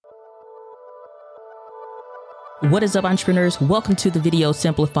What is up, entrepreneurs? Welcome to the Video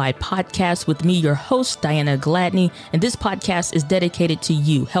Simplified podcast with me, your host, Diana Gladney. And this podcast is dedicated to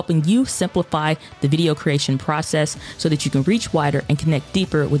you, helping you simplify the video creation process so that you can reach wider and connect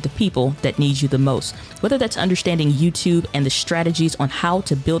deeper with the people that need you the most. Whether that's understanding YouTube and the strategies on how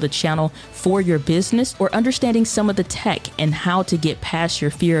to build a channel for your business, or understanding some of the tech and how to get past your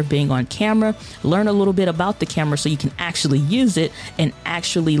fear of being on camera, learn a little bit about the camera so you can actually use it and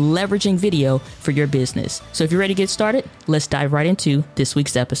actually leveraging video for your business. So if you're ready to get started, let's dive right into this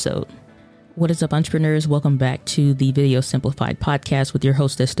week's episode. What is up, entrepreneurs? Welcome back to the Video Simplified podcast with your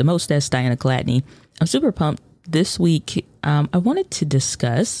hostess, the mostess, Diana Gladney. I'm super pumped. This week, I wanted to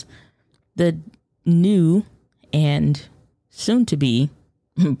discuss the new and soon to be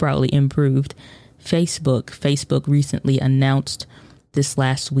probably improved Facebook. Facebook recently announced this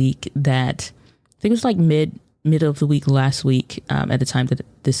last week that I think it was like mid of the week last week, at the time that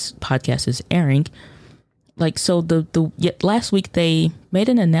this podcast is airing. Last week they made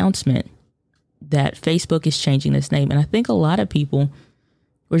an announcement that Facebook is changing its name. And I think a lot of people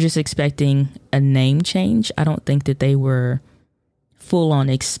were just expecting a name change. I don't think that they were full on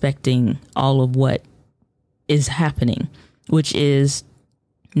expecting all of what is happening, which is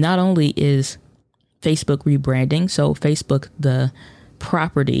not only is Facebook rebranding. So Facebook, the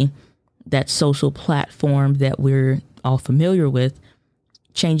property, that social platform that we're all familiar with,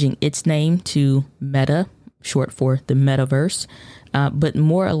 changing its name to Meta, short for the metaverse, but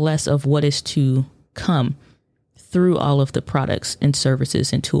more or less of what is to come through all of the products and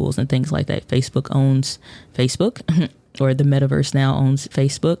services and tools and things like that. Facebook owns Facebook, or the metaverse now owns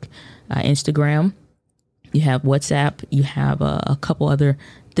Facebook, Instagram. You have WhatsApp. You have a couple other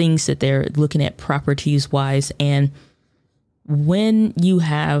things that they're looking at properties wise. And when you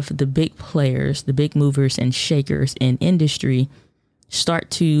have the big players, the big movers and shakers in industry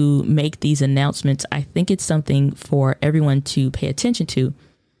start to make these announcements, I think it's something for everyone to pay attention to.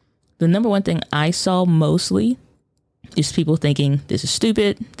 The number one thing I saw mostly is people thinking this is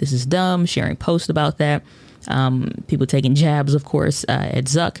stupid, this is dumb, sharing posts about that. People taking jabs, of course, at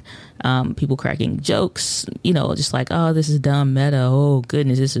Zuck, people cracking jokes, just like, oh, this is dumb, Meta. Oh,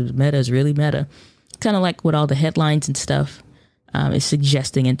 goodness, Meta is really Meta. Kind of like what all the headlines and stuff is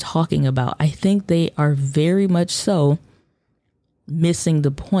suggesting and talking about. I think they are very much so missing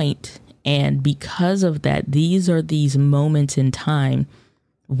the point. And because of that, these are these moments in time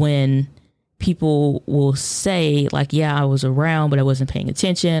when people will say like, yeah, I was around, but I wasn't paying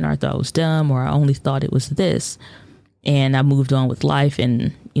attention, or I thought it was dumb, or I only thought it was this. And I moved on with life,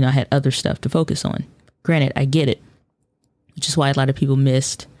 and, I had other stuff to focus on. Granted, I get it, which is why a lot of people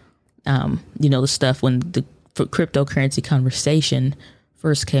missed, the stuff when the cryptocurrency conversation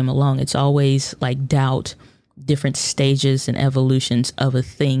first came along. It's always like doubt, different stages and evolutions of a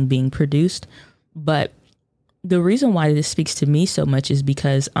thing being produced. But the reason why this speaks to me so much is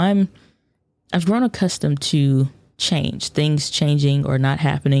because I've grown accustomed to change, things changing or not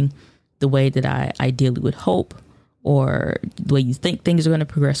happening the way that I ideally would hope, or the way you think things are going to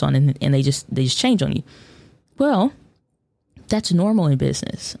progress on, and they just change on you. Well, that's normal in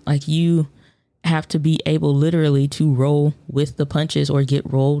business. Like, you have to be able literally to roll with the punches or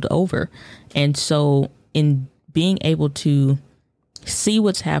get rolled over. And so in being able to see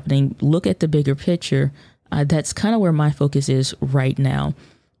what's happening, look at the bigger picture, that's kind of where my focus is right now.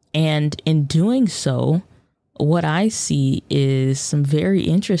 And in doing so, what I see is some very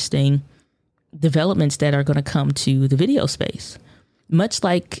interesting developments that are going to come to the video space. Much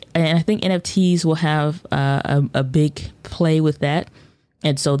like, and I think NFTs will have a big play with that.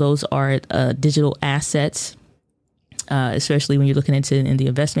 And so those are digital assets, especially when you're looking into in the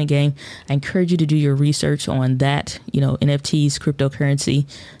investment game. I encourage you to do your research on that, NFTs, cryptocurrency,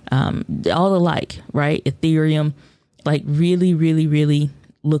 all the like, right? Ethereum, like really, really, really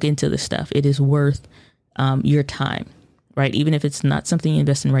look into the stuff. It is worth your time, right? Even if it's not something you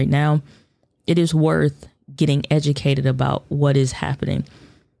invest in right now, it is worth getting educated about what is happening.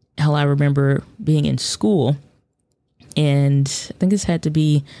 Hell, I remember being in school, and I think this had to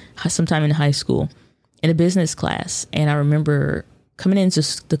be sometime in high school, in a business class. And I remember coming into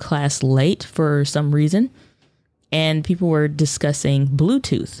the class late for some reason, and people were discussing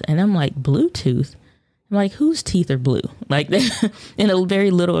Bluetooth. And I'm like, Bluetooth? I'm like, whose teeth are blue? Like, in a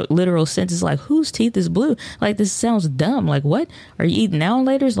very literal sense, it's like, whose teeth is blue? Like, this sounds dumb. Like, what? Are you eating now and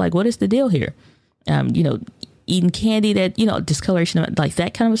laters? Like, what is the deal here? Eating candy that, discoloration, like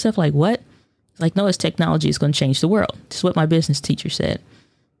that kind of stuff. Like, what? Like, no, it's technology is going to change the world. This is what my business teacher said.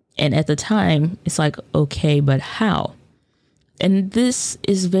 And at the time, it's like, okay, but how? And this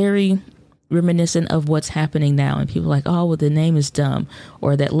is very reminiscent of what's happening now. And people are like, oh, well, the name is dumb,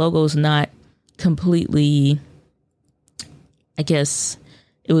 or that logo's not completely I guess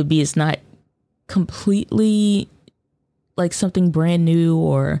it would be, it's not completely like something brand new,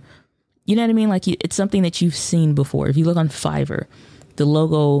 or, you know what I mean? Like it's something that you've seen before. If you look on Fiverr, the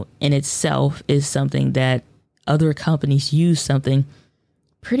logo in itself is something that other companies use, something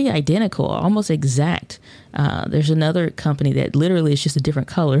pretty identical, almost exact. There's another company that literally is just a different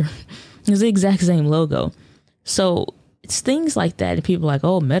color. It's the exact same logo. So it's things like that. And people are like,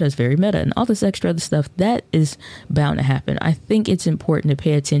 oh, Meta is very Meta and all this extra other stuff. That is bound to happen. I think it's important to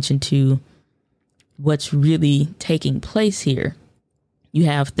pay attention to what's really taking place here. You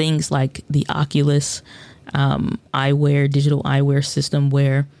have things like the Oculus eyewear, digital eyewear system,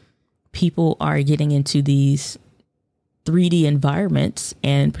 where people are getting into these 3D environments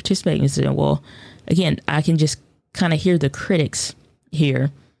and participating. And saying, well, again, I can just kind of hear the critics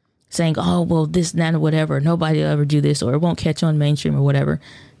here saying, oh, well, this, that, or whatever, nobody will ever do this, or it won't catch on mainstream or whatever.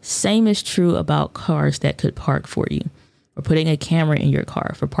 Same is true about cars that could park for you, or putting a camera in your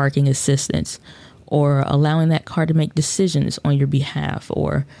car for parking assistance, or allowing that car to make decisions on your behalf.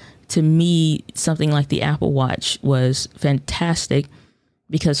 Or to me, something like the Apple Watch was fantastic,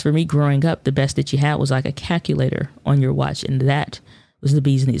 because for me growing up, the best that you had was like a calculator on your watch. And that was the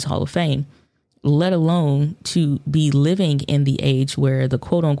bee's knees Hall of Fame, let alone to be living in the age where the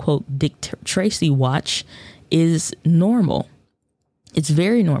quote unquote Dick Tracy watch is normal. It's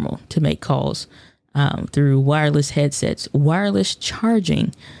very normal to make calls through wireless headsets, wireless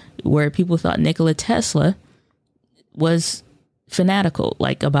charging, where people thought Nikola Tesla was fanatical,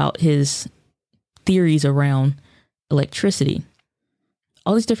 like about his theories around electricity.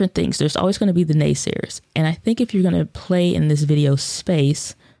 All these different things. There's always going to be the naysayers. And I think if you're going to play in this video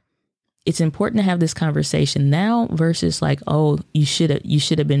space, it's important to have this conversation now versus like, oh, you should have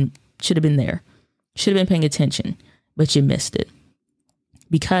been there, should have been paying attention, but you missed it.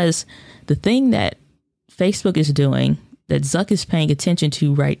 Because the thing that Facebook is doing, that Zuck is paying attention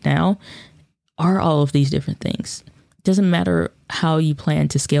to right now, are all of these different things. It doesn't matter how you plan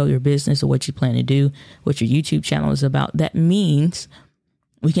to scale your business or what you plan to do, what your YouTube channel is about. That means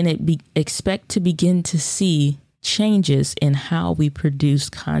we can expect to begin to see changes in how we produce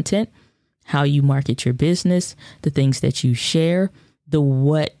content, how you market your business, the things that you share, the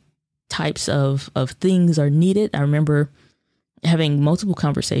what types of things are needed. I remember having multiple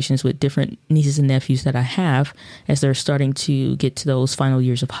conversations with different nieces and nephews that I have as they're starting to get to those final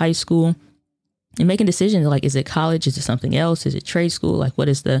years of high school and making decisions like, is it college? Is it something else? Is it trade school? Like, what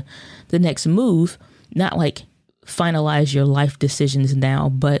is the next move? Not like finalize your life decisions now,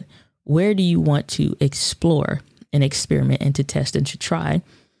 but where do you want to explore and experiment and to test and to try?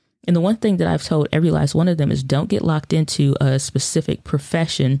 And the one thing that I've told every last one of them is don't get locked into a specific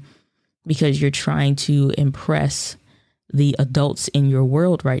profession because you're trying to impress the adults in your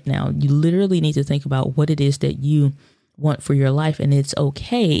world right now. You literally need to think about what it is that you want for your life. And it's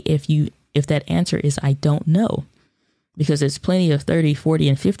okay if that answer is, I don't know, because there's plenty of 30, 40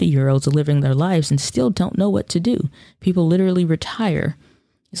 and 50 year olds living their lives and still don't know what to do. People literally retire.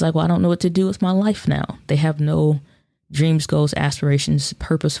 It's like, well, I don't know what to do with my life now. They have no dreams, goals, aspirations,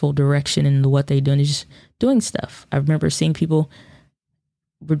 purposeful direction in what they do. And they're just doing stuff. I remember seeing people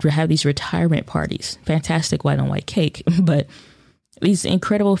would have these retirement parties, fantastic white on white cake, but these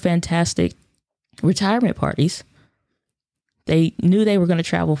incredible, fantastic retirement parties. They knew they were going to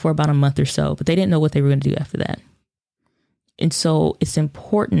travel for about a month or so, but they didn't know what they were going to do after that. And so it's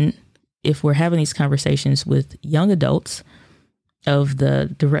important, if we're having these conversations with young adults of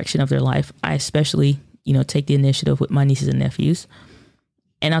the direction of their life, I especially, take the initiative with my nieces and nephews.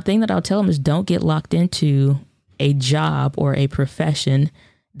 And the thing that I'll tell them is don't get locked into a job or a profession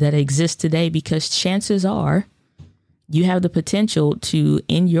that exists today, because chances are you have the potential to,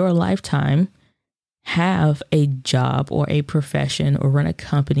 in your lifetime, have a job or a profession or run a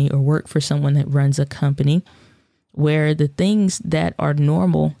company or work for someone that runs a company where the things that are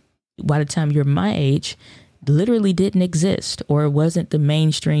normal by the time you're my age literally didn't exist or wasn't the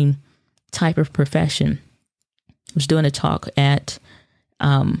mainstream type of profession. I was doing a talk at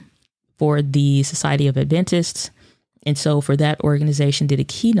for the Society of Adventists. And so for that organization, did a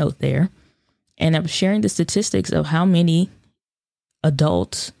keynote there. And I was sharing the statistics of how many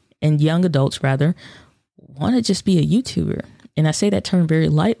adults and young adults rather want to just be a YouTuber. And I say that term very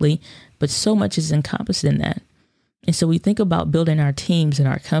lightly, but so much is encompassed in that. And so we think about building our teams and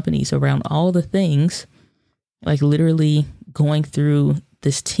our companies around all the things, like literally going through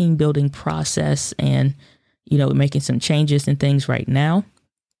this team building process and, making some changes and things right now.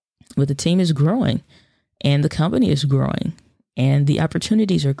 But the team is growing and the company is growing and the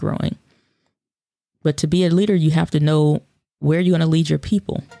opportunities are growing. But to be a leader, you have to know where you're going to lead your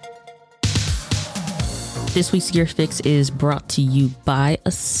people. This week's Gear Fix is brought to you by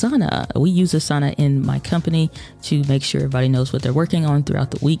Asana. We use Asana in my company to make sure everybody knows what they're working on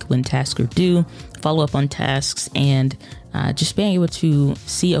throughout the week when tasks are due, follow up on tasks, and just being able to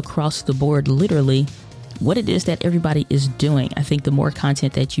see across the board literally what it is that everybody is doing. I think the more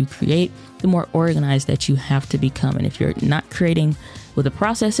content that you create, the more organized that you have to become. And if you're not creating with a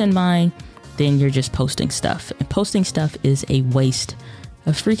process in mind, then you're just posting stuff. And posting stuff is a waste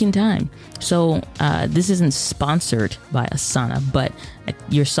of freaking time. So this isn't sponsored by Asana, but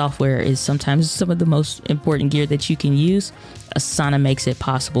your software is sometimes some of the most important gear that you can use. Asana makes it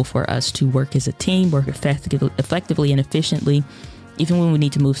possible for us to work as a team, work effectively and efficiently, even when we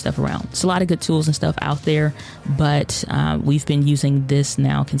need to move stuff around. It's a lot of good tools and stuff out there, but we've been using this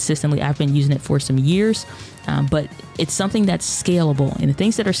now consistently. I've been using it for some years, but it's something that's scalable. And the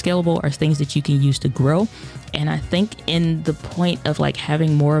things that are scalable are things that you can use to grow. And I think in the point of like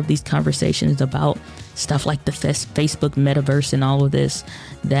having more of these conversations about stuff like the Facebook metaverse and all of this,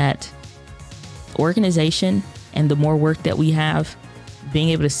 that organization and the more work that we have, being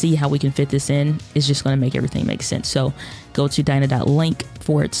able to see how we can fit this in is just going to make everything make sense. So go to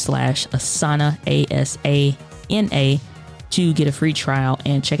dyna.link/Asana, ASANA, to get a free trial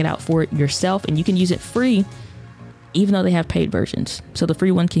and check it out for it yourself. And you can use it free, even though they have paid versions. So the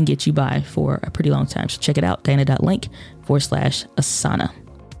free one can get you by for a pretty long time. So check it out, dyna.link/Asana.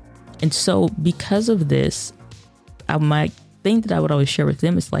 And so because of this, my thing that I would always share with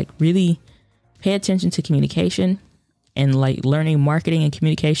them is like really pay attention to communication. And like learning marketing and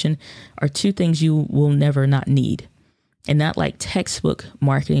communication are two things you will never not need. And not like textbook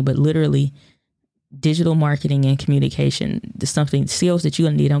marketing, but literally digital marketing and communication. There's something, skills that you're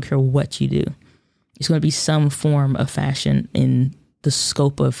going to need. I don't care what you do. It's going to be some form of fashion in the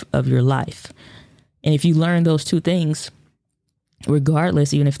scope of your life. And if you learn those two things,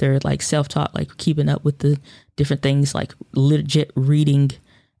 regardless, even if they're like self-taught, like keeping up with the different things, like legit reading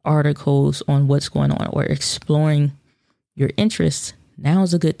articles on what's going on or exploring your interests, now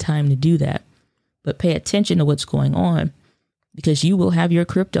is a good time to do that. But pay attention to what's going on, because you will have your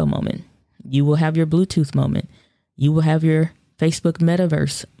crypto moment. You will have your Bluetooth moment. You will have your Facebook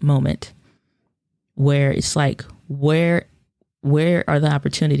metaverse moment, where it's like, where are the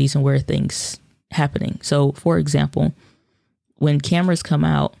opportunities and where are things happening? So for example, when cameras come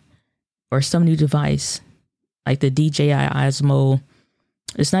out or some new device like the DJI Osmo,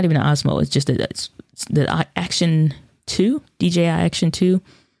 it's not even an Osmo, it's just it's the Action 2, DJI Action 2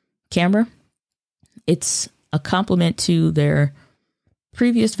 camera. It's a complement to their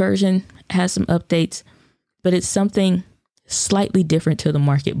previous version, has some updates, but it's something slightly different to the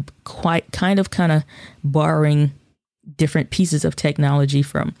market, kind of borrowing different pieces of technology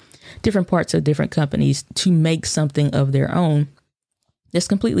from different parts of different companies to make something of their own that's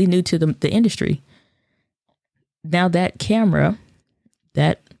completely new to the industry. Now that camera,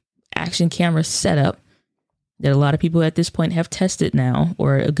 that action camera setup that a lot of people at this point have tested now,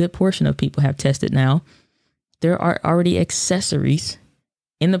 or a good portion of people have tested now, there are already accessories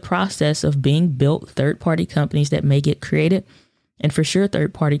in the process of being built, third-party companies that may get created, and for sure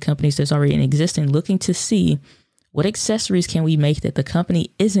third-party companies that's already in existence, looking to see what accessories can we make that the company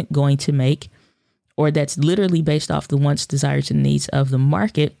isn't going to make, or that's literally based off the wants, desires, and needs of the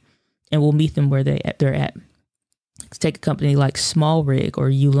market, and will meet them where they're at. Let's take a company like Small Rig or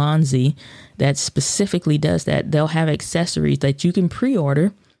Ulanzi that specifically does that. They'll have accessories that you can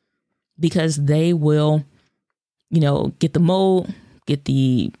pre-order because they will, get the mold, get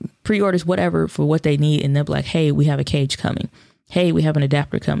the pre-orders, whatever, for what they need. And they'll be like, hey, we have a cage coming. Hey, we have an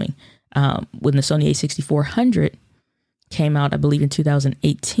adapter coming. When the Sony a6400 came out, I believe in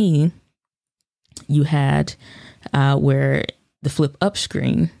 2018, you had where the flip up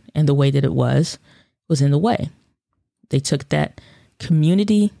screen and the way that it was in the way. They took that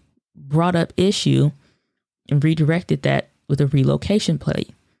community brought up issue and redirected that with a relocation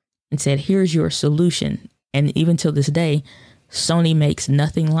plate and said, here's your solution. And even till this day, Sony makes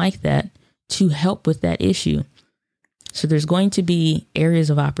nothing like that to help with that issue. So there's going to be areas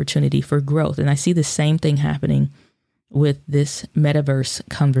of opportunity for growth. And I see the same thing happening with this metaverse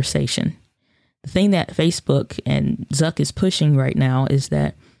conversation. The thing that Facebook and Zuck is pushing right now is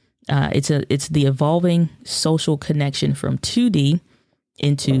that it's the evolving social connection from 2D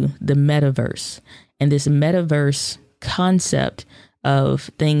into the metaverse. And this metaverse concept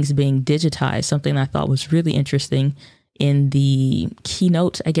of things being digitized, something I thought was really interesting in the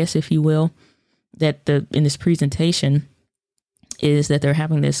keynote, I guess, if you will, that in this presentation is that they're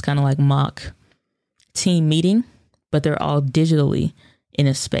having this kind of like mock team meeting, but they're all digitally in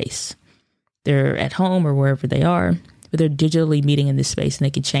a space. They're at home or wherever they are, but they're digitally meeting in this space and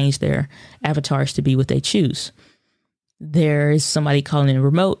they can change their avatars to be what they choose. There is somebody calling in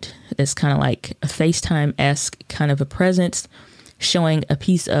remote that's kind of like a FaceTime-esque kind of a presence, showing a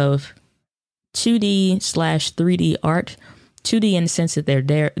piece of 2D/3D art. 2D in the sense that they're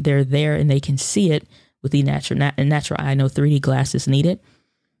there and they can see it with the natural eye. No 3D glasses needed.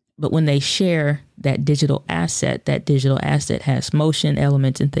 But when they share that digital asset has motion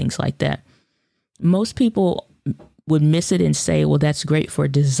elements and things like that. Most people would miss it and say, well, that's great for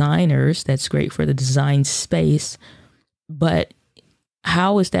designers. That's great for the design space. But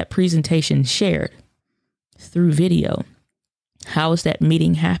how is that presentation shared? Through video. How is that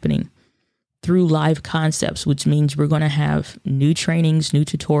meeting happening? Through live concepts, which means we're going to have new trainings, new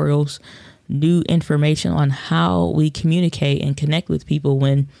tutorials, new information on how we communicate and connect with people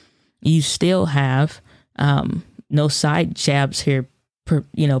when you still have no side jabs here,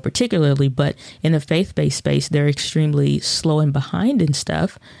 particularly, but in the faith-based space, they're extremely slow and behind and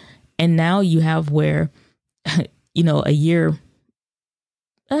stuff. And now you have where, a year,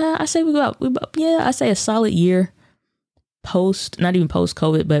 I say I say a solid year not even post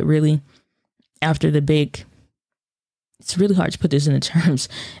COVID, but really after the big, it's really hard to put this into terms,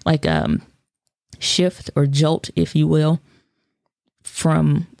 like shift or jolt, if you will,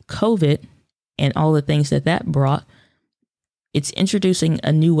 from COVID and all the things that brought. It's introducing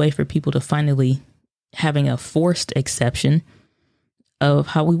a new way for people to finally having a forced exception of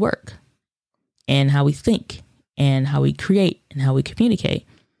how we work and how we think and how we create and how we communicate.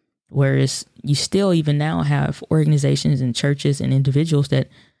 Whereas you still even now have organizations and churches and individuals that,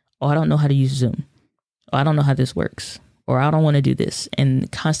 I don't know how to use Zoom. I don't know how this works. Or I don't want to do this. And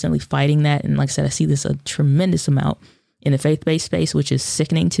constantly fighting that. And like I said, I see this a tremendous amount in the faith-based space, which is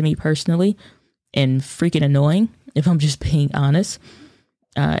sickening to me personally and freaking annoying, if I'm just being honest.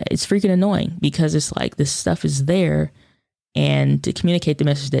 It's freaking annoying because it's like this stuff is there, and to communicate the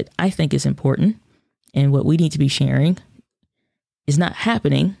message that I think is important and what we need to be sharing is not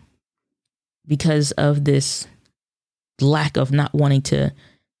happening because of this lack of not wanting to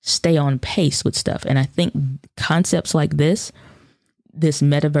stay on pace with stuff. And I think concepts like this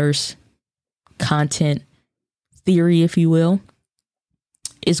metaverse content theory, if you will,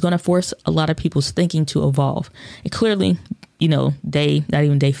 is going to force a lot of people's thinking to evolve. And clearly, not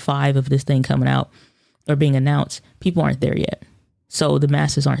even day 5 of this thing coming out or being announced, people aren't there yet. So the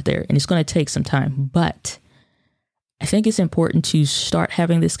masses aren't there, and it's going to take some time. But I think it's important to start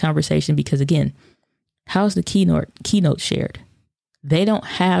having this conversation because, again, how's the keynote shared? They don't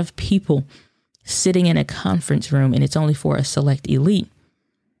have people sitting in a conference room and it's only for a select elite.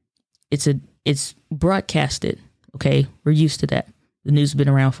 It's broadcasted. Okay. We're used to that. The news has been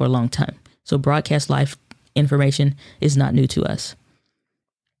around for a long time. So broadcast live information is not new to us.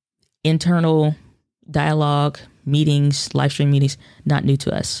 Internal dialogue, meetings, live stream meetings, not new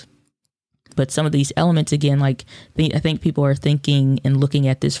to us. But some of these elements, again, like I think people are thinking and looking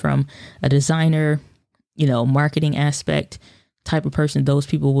at this from a designer, marketing aspect type of person. Those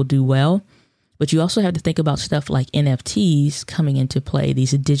people will do well. But you also have to think about stuff like NFTs coming into play,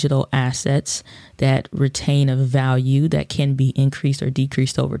 these digital assets that retain a value that can be increased or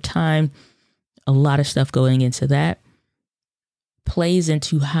decreased over time. A lot of stuff going into that plays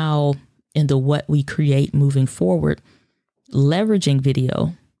into how into what we create moving forward, leveraging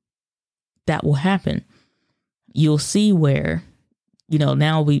video. That will happen. You'll see where,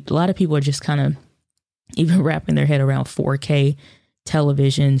 now a lot of people are just kind of even wrapping their head around 4K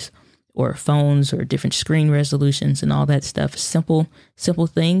televisions or phones or different screen resolutions and all that stuff. Simple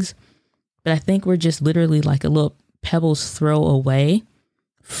things. But I think we're just literally like a little pebbles throw away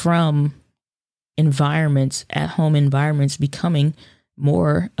from environments, at home environments, becoming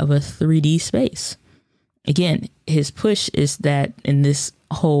more of a 3D space. Again, his push is that in this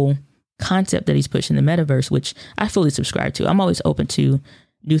whole concept that he's pushing, the metaverse, which I fully subscribe to. I'm always open to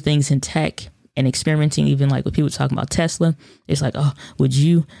new things in tech and experimenting, even like when people talking about Tesla. It's like, oh, would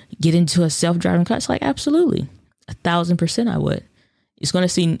you get into a self-driving car? It's like, absolutely. 1,000% I would. It's going to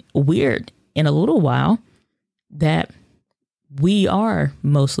seem weird in a little while that we are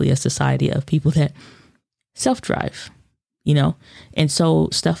mostly a society of people that self-drive, and so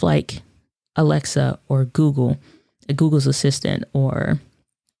stuff like Alexa or Google's assistant or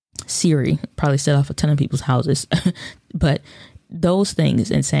Siri probably set off a ton of people's houses, but those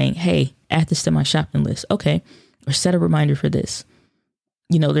things and saying, hey, add this to my shopping list. Okay. Or set a reminder for this.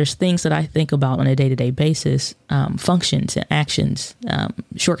 There's things that I think about on a day-to-day basis, functions and actions,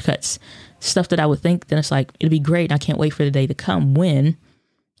 shortcuts, stuff that I would think that it's like, it'd be great. I can't wait for the day to come when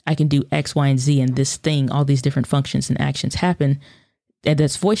I can do X, Y, and Z and this thing, all these different functions and actions happen. And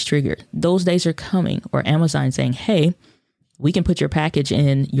that's voice triggered. Those days are coming. Or Amazon saying, hey, We can put your package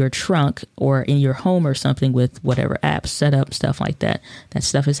in your trunk or in your home or something with whatever apps set up, stuff like that. That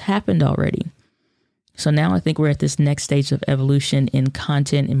stuff has happened already. So now I think we're at this next stage of evolution in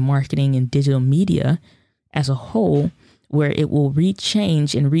content and marketing and digital media as a whole, where it will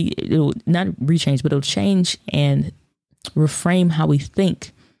rechange and it will not rechange, but it'll change and reframe how we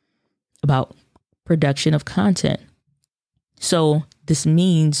think about production of content. So this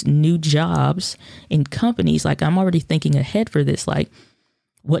means new jobs in companies. Like, I'm already thinking ahead for this. Like,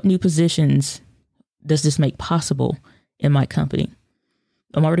 what new positions does this make possible in my company?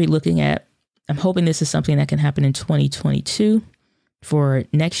 I'm already looking at, I'm hoping this is something that can happen in 2022 for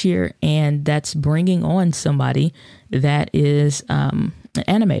next year. And that's bringing on somebody that is an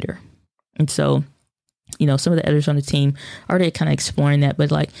animator. And so, you know, some of the editors on the team are already kind of exploring that,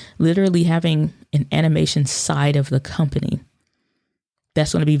 but like literally having an animation side of the company.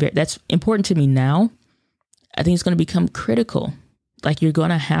 That's going to be that's important to me now. I think it's going to become critical. Like, you're going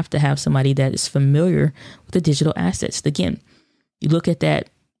to have somebody that is familiar with the digital assets. Again, you look at that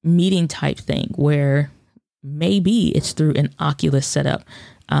meeting type thing where maybe it's through an Oculus setup.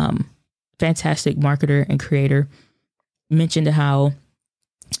 Fantastic marketer and creator mentioned how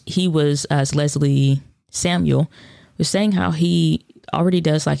he was, as Leslie Samuel was saying, how he already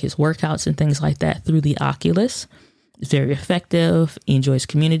does like his workouts and things like that through the Oculus. It's very effective. He enjoys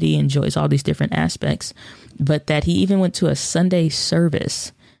community, enjoys all these different aspects, but that he even went to a Sunday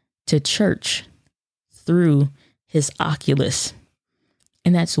service to church through his Oculus.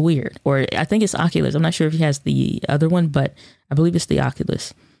 And that's weird. Or I think it's Oculus. I'm not sure if he has the other one, but I believe it's the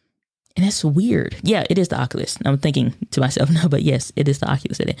Oculus. And that's weird. Yeah, it is the Oculus. I'm thinking to myself, no, but yes, it is the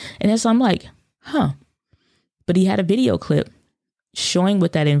Oculus. And so I'm like, huh. But he had a video clip showing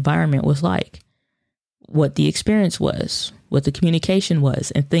what that environment was like, what the experience was, what the communication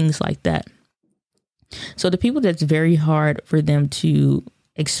was, and things like that. So the people that's very hard for them to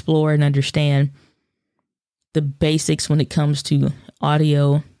explore and understand the basics when it comes to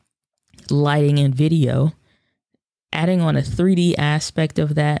audio, lighting, and video, adding on a 3D aspect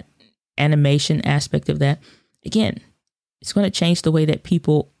of that, animation aspect of that, again, it's going to change the way that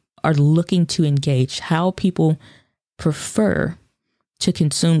people are looking to engage, how people prefer to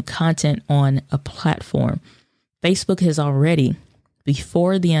consume content on a platform. Facebook has already,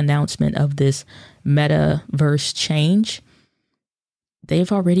 before the announcement of this metaverse change,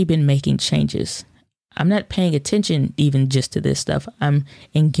 they've already been making changes. I'm not paying attention even just to this stuff. I'm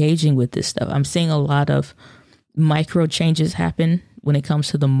engaging with this stuff. I'm seeing a lot of micro changes happen when it comes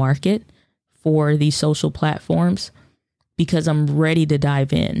to the market for these social platforms because I'm ready to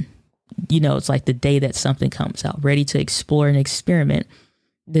dive in. You know, it's like the day that something comes out, ready to explore and experiment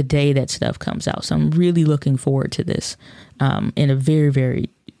the day that stuff comes out. So I'm really looking forward to this in a very, very,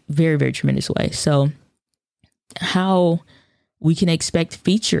 very, very tremendous way. So how we can expect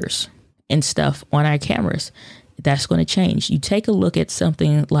features and stuff on our cameras, that's going to change. You take a look at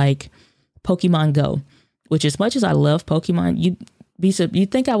something like Pokemon Go, which, as much as I love Pokemon,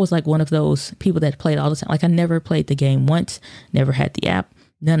 you'd think I was like one of those people that played all the time. Like, I never played the game once, never had the app,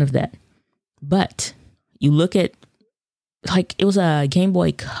 none of that. But you look at, like, it was a Game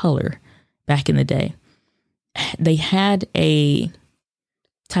Boy Color back in the day. They had a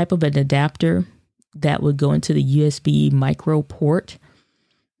type of an adapter that would go into the USB micro port,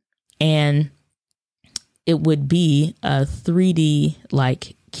 and it would be a 3D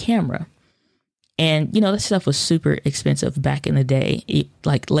like camera. And, you know, that stuff was super expensive back in the day,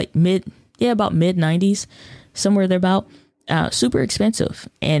 about mid 90s, somewhere thereabout. Super expensive.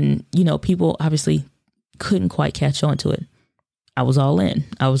 And, you know, people obviously couldn't quite catch on to it. I was all in.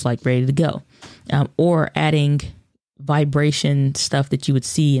 I was like ready to go. Or adding vibration stuff that you would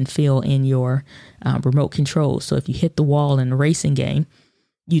see and feel in your remote controls. So if you hit the wall in a racing game,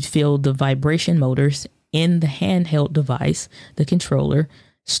 you'd feel the vibration motors in the handheld device, the controller,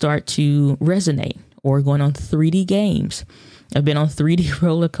 start to resonate. Or going on 3D games. I've been on 3D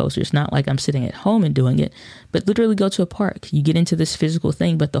roller coasters, not like I'm sitting at home and doing it, but literally go to a park. You get into this physical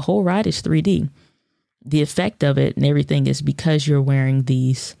thing, but the whole ride is 3D. The effect of it and everything is because you're wearing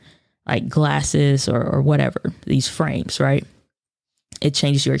these like glasses or whatever, these frames, right? It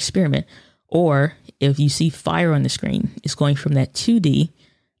changes your experiment. Or if you see fire on the screen, it's going from that 2D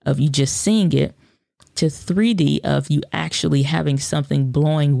of you just seeing it to 3D of you actually having something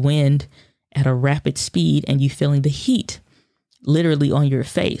blowing wind at a rapid speed and you feeling the heat literally on your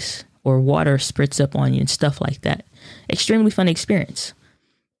face, or water spritz up on you and stuff like that. Extremely fun experience.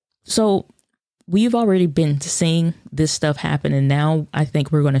 So we've already been seeing this stuff happen, and now I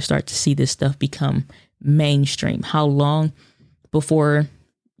think we're going to start to see this stuff become mainstream. How long before,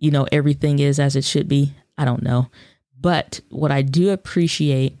 you know, everything is as it should be? I don't know. But what I do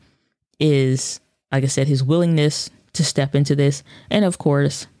appreciate is, like I said, his willingness to step into this. And of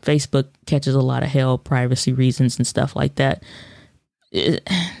course, Facebook catches a lot of hell, privacy reasons and stuff like that.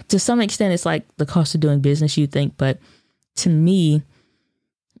 To some extent, it's like the cost of doing business, you think. But to me,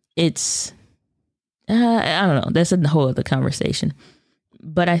 it's, I don't know. That's a whole other conversation.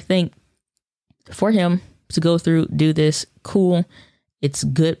 But I think for him to go through, do this, cool. It's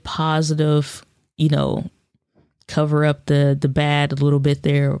good, positive, cover up the bad a little bit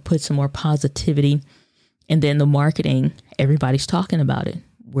there, or put some more positivity. And then the marketing, everybody's talking about it.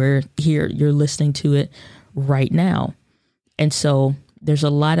 We're here, you're listening to it right now. And so there's a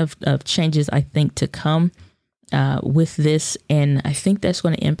lot of changes, I think, to come with this. And I think that's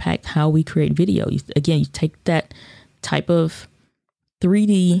going to impact how we create video. You take that type of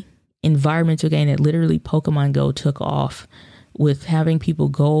 3D environmental game that literally Pokemon Go took off with, having people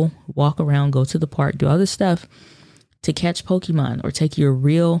go walk around, go to the park, do all this stuff to catch Pokemon, or take your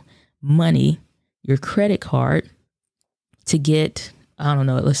real money, your credit card, to get, I don't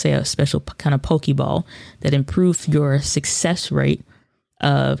know, let's say a special kind of Pokeball that improves your success rate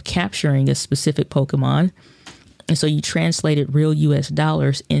of capturing a specific Pokemon. And so you translated real US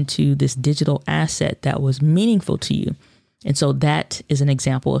dollars into this digital asset that was meaningful to you. And so that is an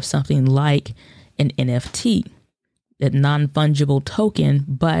example of something like an NFT, that non-fungible token,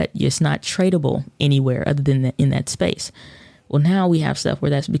 but it's not tradable anywhere other than in that space. Well, now we have stuff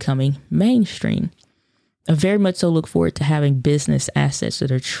where that's becoming mainstream. I very much so look forward to having business assets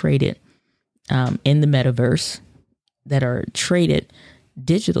that are traded in the metaverse, that are traded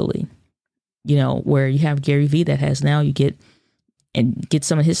digitally, where you have Gary Vee that has, now you get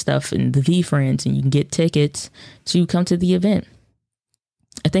some of his stuff in the V Friends, and you can get tickets to come to the event.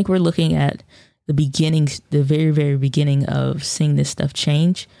 I think we're looking at the very, very beginning of seeing this stuff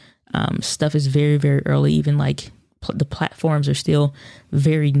change. Stuff is very, very early, even like the platforms are still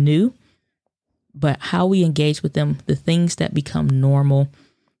very new, but how we engage with them, the things that become normal,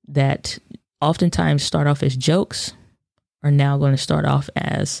 that oftentimes start off as jokes, are now going to start off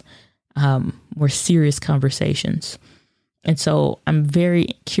as more serious conversations. And so I'm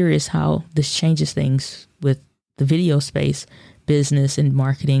very curious how this changes things with the video space, business and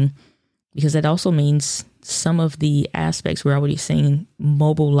marketing, because that also means some of the aspects we're already seeing,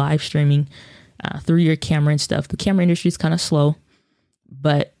 mobile live streaming through your camera and stuff. The camera industry is kind of slow,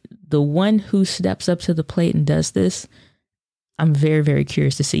 but the one who steps up to the plate and does this, I'm very, very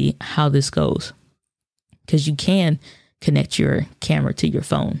curious to see how this goes, because you can connect your camera to your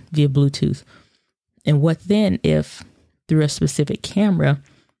phone via Bluetooth. And what then if through a specific camera,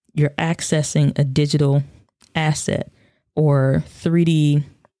 you're accessing a digital asset or 3D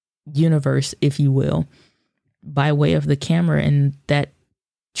universe, if you will, by way of the camera, and that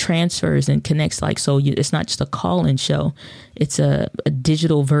transfers and connects, it's not just a call-in show, it's a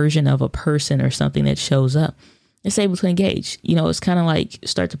digital version of a person or something that shows up. It's able to engage. It's kind of like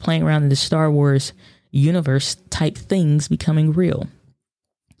start to playing around in the Star Wars universe type things becoming real.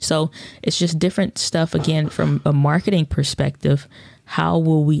 So it's just different stuff. Again, from a marketing perspective, how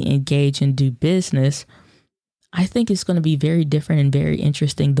will we engage and do business? I think it's going to be very different and very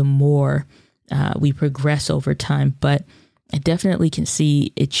interesting the more we progress over time. But I definitely can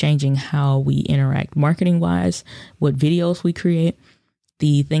see it changing how we interact marketing wise, what videos we create,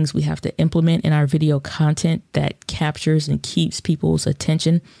 the things we have to implement in our video content that captures and keeps people's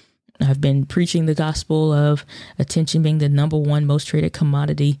attention. I've been preaching the gospel of attention being the number one most traded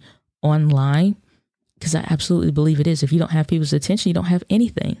commodity online, because I absolutely believe it is. If you don't have people's attention, you don't have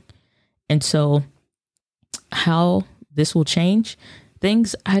anything. And so how this will change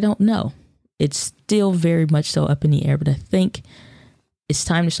things, I don't know. It's still very much so up in the air, but I think it's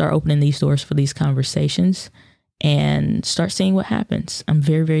time to start opening these doors for these conversations and start seeing what happens. I'm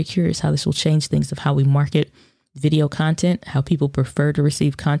very, very curious how this will change things of how we market video content, how people prefer to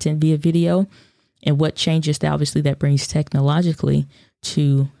receive content via video, and what changes that brings technologically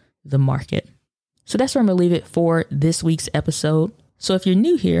to the market. So that's where I'm going to leave it for this week's episode. So if you're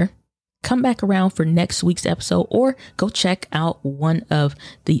new here, come back around for next week's episode, or go check out one of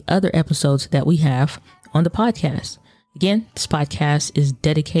the other episodes that we have on the podcast. Again, this podcast is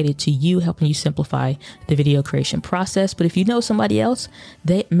dedicated to you, helping you simplify the video creation process. But if you know somebody else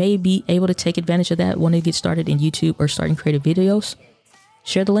that may be able to take advantage of that, want to get started in YouTube or starting creative videos,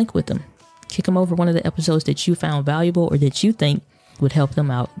 share the link with them. Kick them over one of the episodes that you found valuable or that you think would help them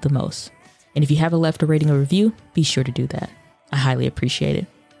out the most. And if you haven't left a rating or review, be sure to do that. I highly appreciate it.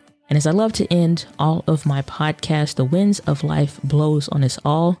 And as I love to end all of my podcasts, the winds of life blows on us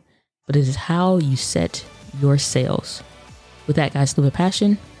all, but it is how you set your sails. With that, guys, live with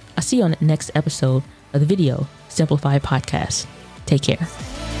passion. I'll see you on the next episode of the Video Simplified Podcast. Take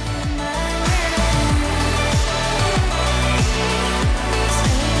care.